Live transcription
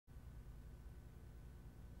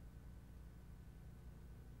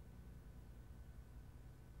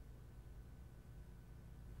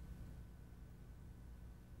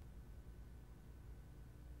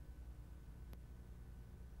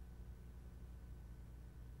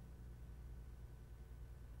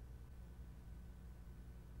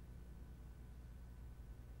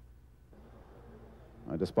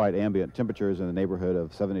Despite ambient temperatures in the neighborhood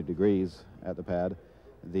of 70 degrees at the pad,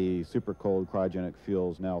 the super cold cryogenic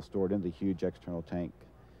fuel is now stored in the huge external tank.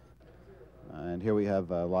 And here we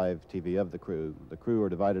have live TV of the crew. The crew are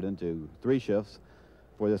divided into 3 shifts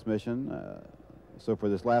for this mission. So for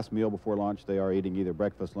this last meal before launch, they are eating either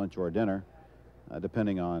breakfast, lunch, or dinner,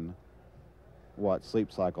 depending on what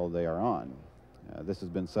sleep cycle they are on. This has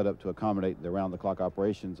been set up to accommodate the round-the-clock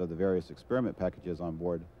operations of the various experiment packages on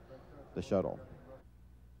board the shuttle.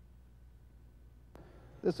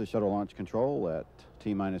 This is shuttle launch control at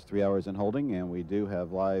T-minus 3 hours in holding, and we do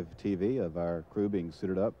have live TV of our crew being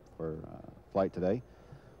suited up for flight today,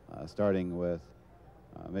 starting with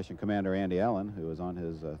Mission Commander Andy Allen, who is on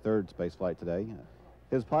his 3rd space flight today.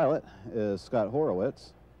 His pilot is Scott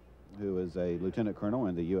Horowitz, who is a lieutenant colonel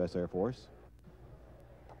in the U.S. Air Force.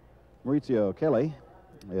 Maurizio Cheli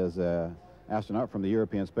is an astronaut from the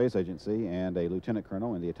European Space Agency and a lieutenant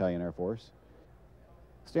colonel in the Italian Air Force.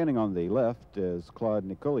 Standing on the left is Claude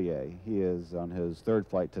Nicollier. He is on his 3rd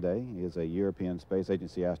flight today. He is a European Space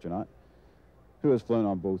Agency astronaut who has flown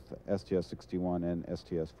on both STS-61 and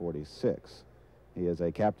STS-46. He is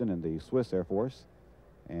a captain in the Swiss Air Force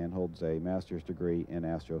and holds a master's degree in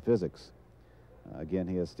astrophysics. Again,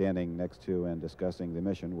 he is standing next to and discussing the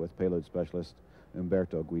mission with payload specialist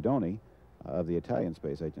Umberto Guidoni of the Italian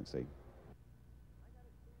Space Agency.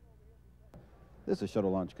 This is shuttle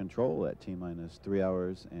launch control at T-minus 3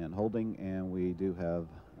 hours and holding, and we do have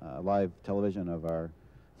live television of our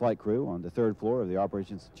flight crew on the 3rd floor of the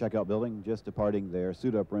operations checkout building, just departing their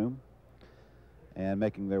suit-up room and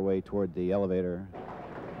making their way toward the elevator.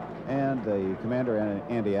 And the commander,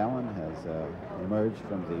 Andy Allen, has emerged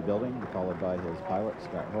from the building, followed by his pilot,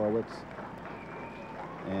 Scott Horowitz,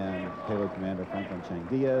 and payload commander Franklin Chang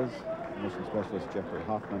Diaz, mission specialist Jeffrey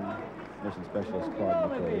Hoffman, mission specialist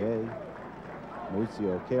Claude Nicollier,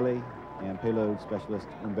 Maurizio Cheli, and payload specialist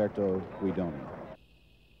Umberto Guidoni.